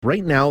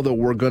Right now, though,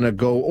 we're going to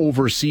go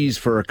overseas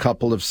for a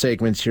couple of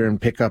segments here and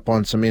pick up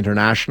on some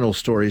international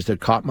stories that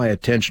caught my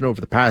attention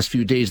over the past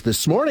few days.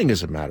 This morning,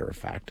 as a matter of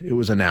fact, it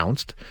was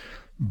announced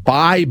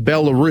by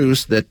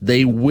Belarus that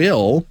they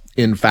will,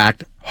 in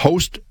fact,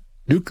 host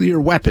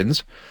nuclear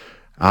weapons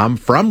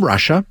from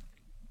Russia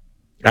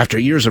after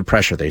years of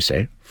pressure, they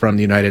say, from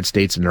the United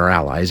States and their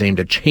allies aimed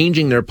at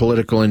changing their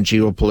political and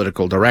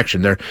geopolitical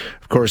direction. They're,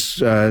 of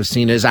course,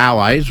 seen as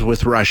allies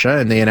with Russia,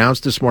 and they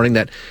announced this morning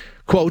that,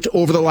 quote,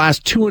 over the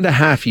last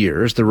 2.5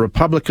 years, the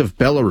Republic of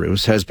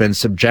Belarus has been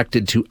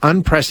subjected to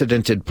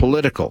unprecedented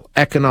political,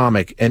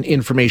 economic, and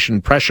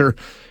information pressure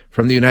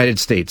from the United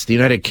States, the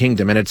United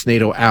Kingdom, and its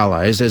NATO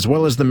allies, as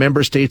well as the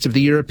member states of the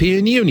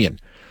European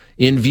Union.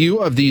 In view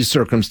of these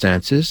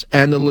circumstances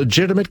and the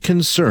legitimate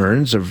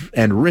concerns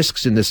and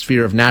risks in the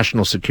sphere of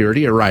national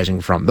security arising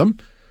from them,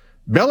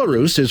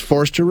 Belarus is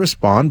forced to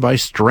respond by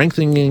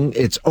strengthening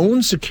its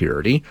own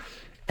security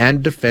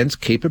and defense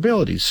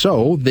capabilities.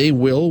 So they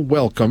will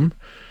welcome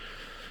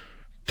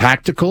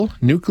tactical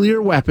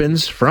nuclear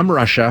weapons from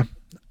Russia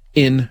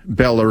in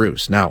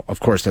Belarus. Now, of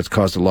course, that's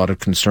caused a lot of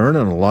concern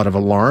and a lot of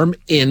alarm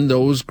in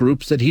those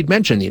groups that he'd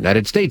mentioned, the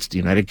United States, the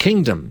United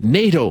Kingdom,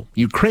 NATO,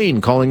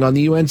 Ukraine, calling on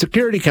the UN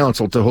Security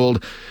Council to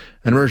hold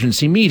an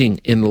emergency meeting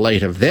in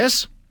light of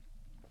this.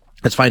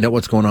 Let's find out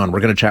what's going on.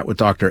 We're going to chat with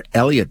Dr.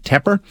 Elliot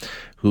Tepper,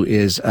 who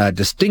is a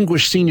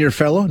distinguished senior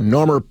fellow,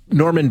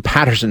 Norman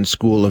Patterson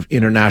School of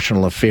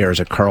International Affairs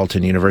at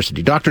Carleton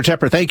University. Dr.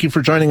 Tepper, thank you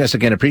for joining us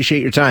again.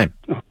 Appreciate your time.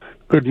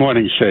 Good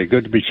morning, Shay.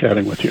 Good to be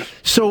chatting with you.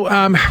 So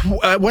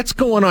what's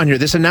going on here?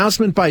 This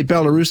announcement by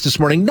Belarus this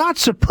morning, not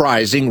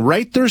surprising,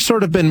 right? They're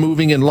sort of been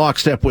moving in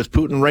lockstep with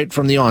Putin right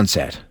from the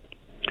onset.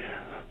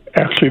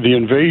 Actually, the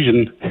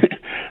invasion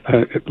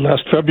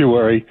last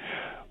February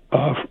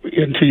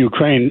into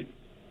Ukraine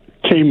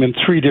came in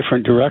 3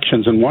 different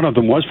directions, and one of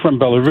them was from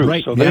Belarus.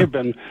 Right, so they've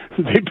been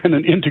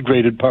an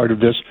integrated part of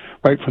this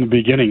right from the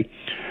beginning.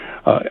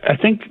 I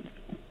think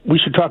we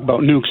should talk about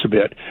nukes a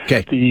bit.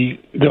 Okay.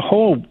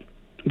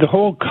 The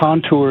whole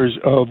contours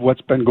of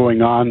what's been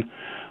going on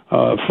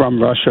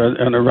from Russia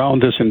and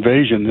around this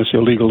invasion, this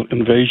illegal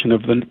invasion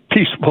of the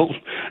peaceful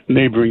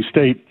neighboring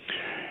state,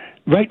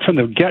 right from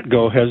the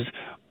get-go has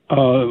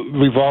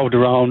revolved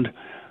around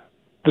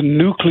the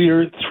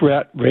nuclear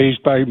threat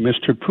raised by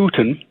Mr.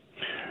 Putin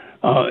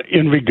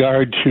in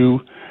regard to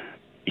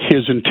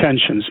his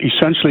intentions.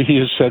 Essentially, he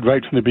has said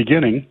right from the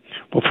beginning,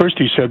 well, first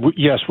he said,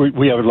 yes,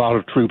 we have a lot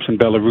of troops in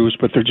Belarus,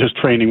 but they're just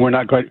training.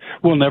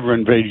 We'll never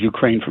invade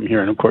Ukraine from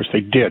here. And of course they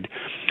did.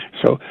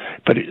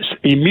 But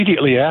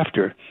immediately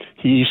after,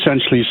 he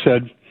essentially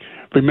said,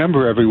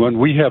 remember everyone,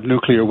 we have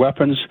nuclear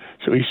weapons.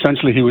 So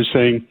essentially he was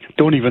saying,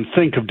 don't even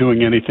think of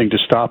doing anything to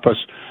stop us.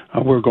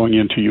 We're going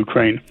into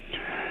Ukraine.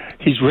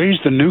 He's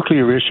raised the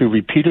nuclear issue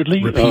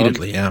repeatedly.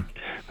 Yeah.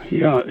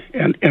 Yeah,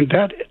 and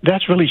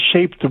that's really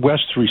shaped the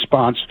West's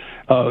response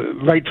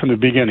right from the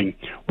beginning.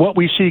 What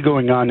we see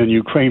going on in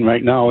Ukraine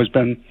right now has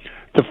been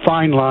the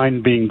fine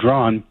line being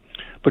drawn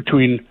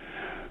between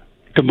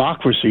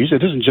democracies.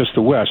 It isn't just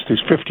the West.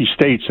 There's 50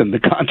 states in the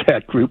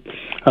contact group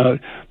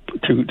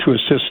to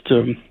assist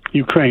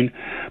Ukraine.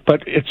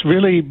 But it's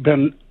really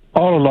been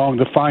all along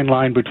the fine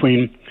line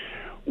between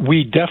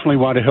we definitely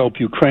want to help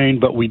Ukraine,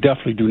 but we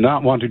definitely do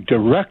not want to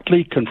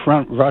directly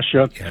confront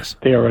Russia. Yes.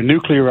 They are a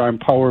nuclear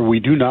armed power. We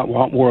do not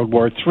want World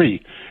War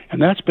III.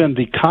 And that's been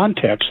the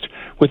context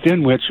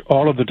within which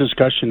all of the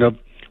discussion of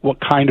what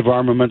kind of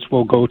armaments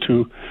will go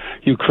to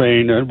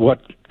Ukraine and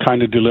what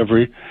kind of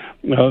delivery.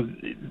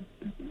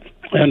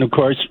 And of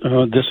course,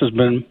 this has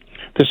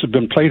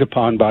been played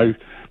upon by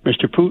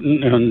Mr.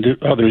 Putin and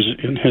others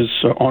in his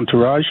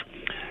entourage.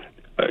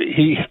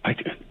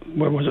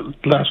 What was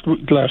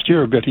it, last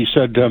year a bit, he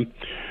said,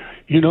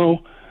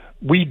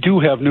 we do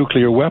have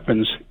nuclear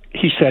weapons.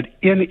 He said,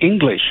 in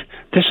English,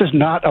 this is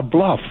not a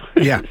bluff.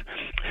 Yeah.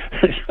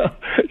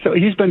 So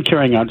he's been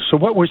carrying on. So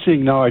what we're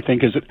seeing now, I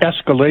think, is an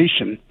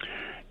escalation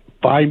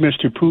by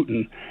Mr.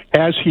 Putin,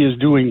 as he is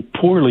doing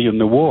poorly in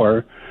the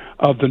war,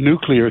 of the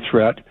nuclear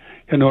threat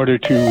in order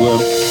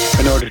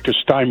to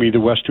stymie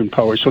the Western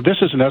powers. So this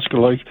is an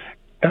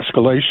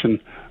escalation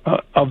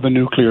of the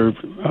nuclear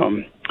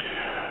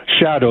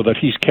shadow that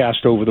he's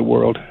cast over the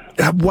world.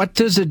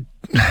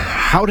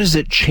 How does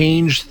it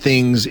change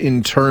things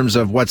in terms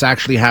of what's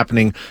actually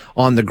happening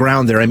on the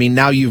ground there? I mean,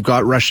 now you've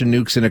got Russian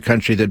nukes in a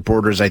country that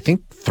borders, I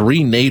think,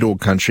 3 NATO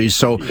countries.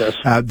 So yes.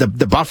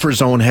 The buffer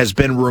zone has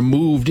been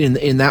removed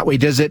in that way.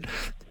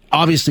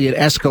 Obviously, it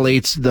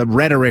escalates the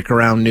rhetoric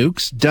around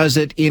nukes. Does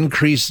it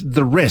increase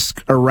the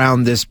risk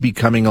around this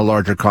becoming a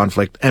larger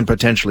conflict and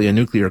potentially a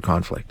nuclear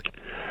conflict?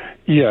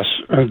 Yes.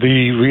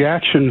 The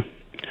reaction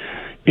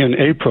in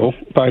April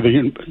by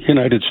the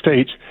United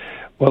States,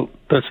 well,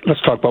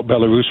 let's talk about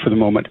Belarus for the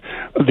moment.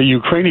 The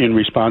Ukrainian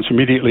response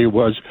immediately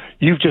was,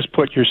 you've just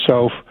put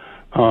yourself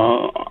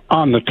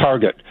on the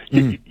target.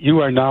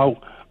 You are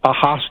now a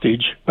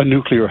hostage, a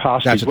nuclear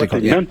hostage. That's what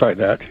they meant by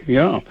that,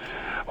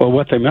 well,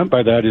 what they meant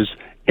by that is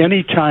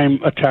any time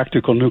a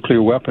tactical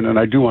nuclear weapon, and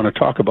I do want to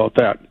talk about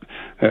that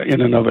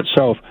in and of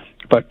itself,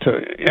 But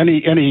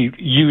any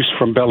use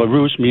from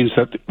Belarus means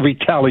that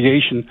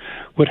retaliation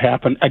would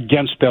happen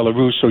against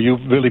Belarus. So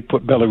you've really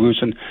put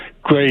Belarus in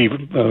grave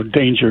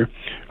danger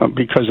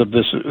because of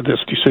this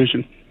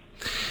decision.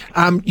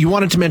 You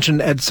wanted to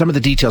mention some of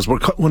the details.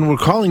 When we're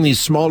calling these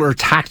smaller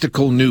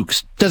tactical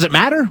nukes, does it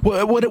matter?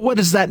 What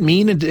does that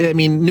mean? I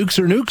mean, nukes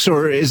are nukes,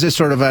 or is this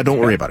sort of don't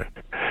worry about it?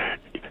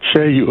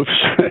 Shay,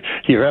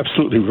 you're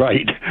absolutely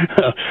right.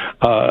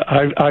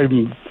 I've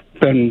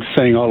been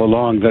saying all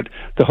along that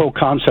the whole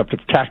concept of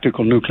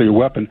tactical nuclear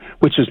weapon,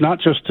 which is not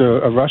just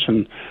a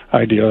Russian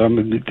idea, I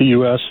mean, the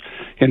U.S.,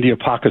 India,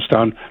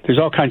 Pakistan, there's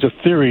all kinds of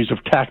theories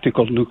of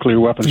tactical nuclear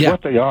weapons. Yeah.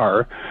 What they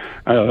are,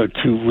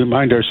 to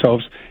remind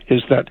ourselves,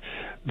 is that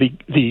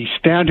the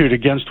standard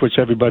against which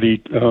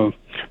everybody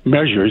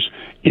measures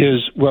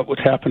is what would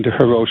happen to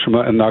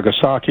Hiroshima and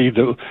Nagasaki,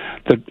 the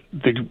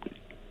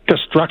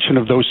destruction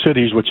of those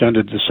cities which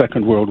ended the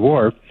Second World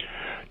War.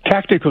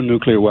 Tactical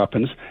nuclear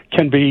weapons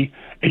can be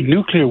a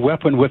nuclear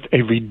weapon with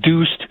a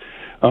reduced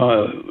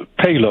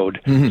payload,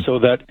 so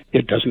that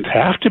it doesn't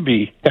have to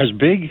be as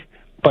big,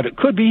 but it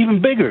could be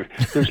even bigger.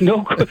 There's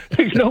no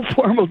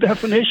formal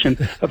definition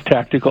of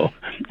tactical,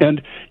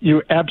 and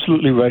you're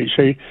absolutely right,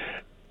 Shay.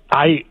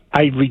 I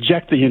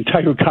reject the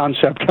entire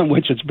concept on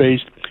which it's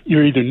based.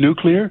 You're either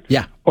nuclear,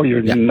 or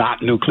you're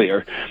not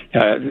nuclear.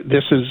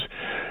 This is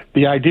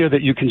the idea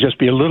that you can just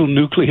be a little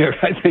nuclear.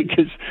 I think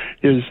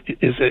is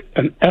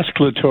an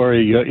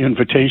escalatory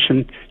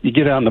invitation. You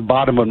get on the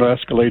bottom of an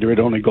escalator, it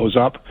only goes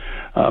up.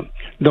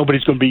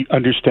 Nobody's going to be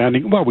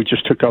understanding. Well, we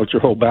just took out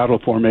your whole battle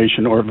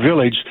formation or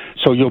village,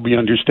 so you'll be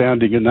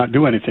understanding and not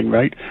do anything,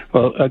 right?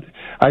 Well,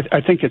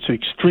 I think it's an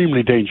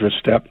extremely dangerous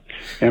step,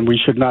 and we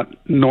should not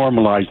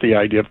normalize the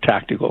idea of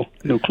tactical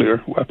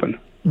nuclear weapon.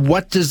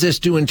 What does this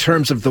do in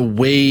terms of the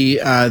way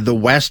the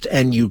West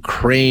and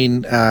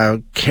Ukraine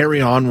carry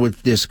on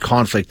with this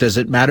conflict? Does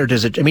it matter?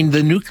 I mean,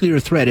 the nuclear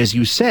threat, as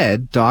you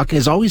said, Doc,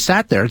 has always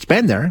sat there. It's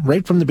been there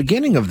right from the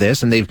beginning of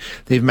this, and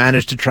they've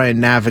managed to try and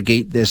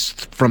navigate this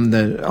from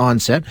the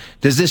onset.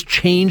 Does this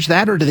change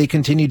that, or do they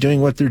continue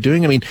doing what they're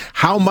doing? I mean,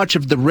 how much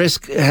of the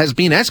risk has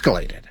been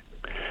escalated?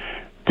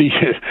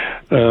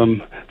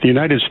 The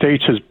United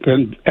States has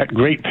been at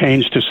great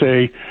pains to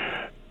say,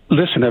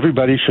 listen,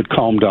 everybody should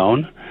calm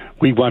down.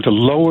 We want to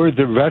lower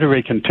the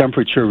rhetoric and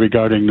temperature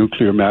regarding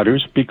nuclear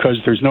matters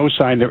because there's no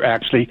sign they're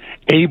actually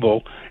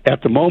able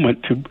at the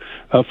moment to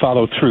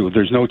follow through.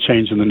 There's no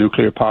change in the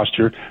nuclear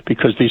posture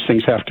because these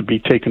things have to be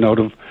taken out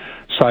of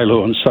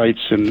silo and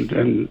sites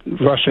in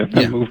Russia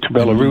and moved to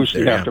Belarus.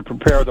 You have to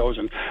prepare those,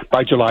 and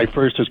by July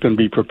 1st it's going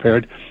to be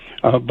prepared.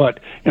 But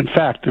in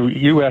fact, the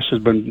U.S.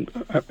 has been,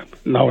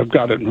 now I've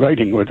got it in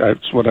writing,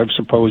 that's what I've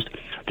supposed,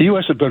 the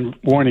U.S. has been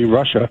warning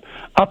Russia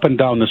up and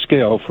down the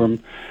scale from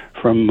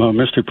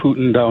Mr.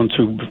 Putin down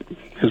to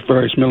his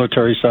various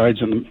military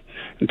sides and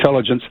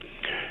intelligence.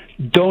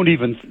 Do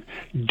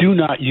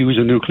not use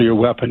a nuclear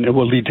weapon. It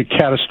will lead to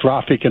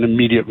catastrophic and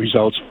immediate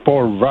results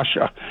for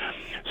Russia.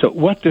 So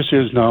what this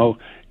is now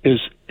is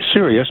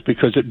serious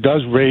because it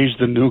does raise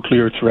the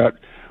nuclear threat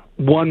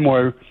one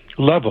more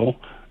level,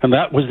 and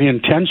that was the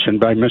intention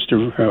by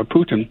Mr.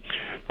 Putin.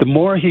 The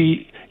more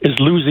he is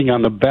losing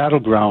on the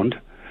battleground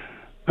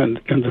and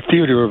the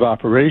theater of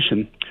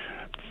operation,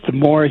 the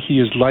more he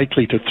is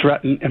likely to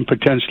threaten and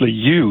potentially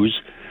use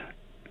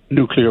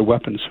nuclear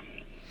weapons.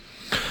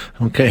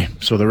 Okay,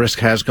 so the risk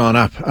has gone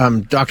up.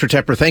 Dr.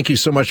 Tepper, thank you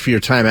so much for your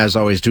time, as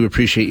always. Do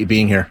appreciate you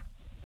being here.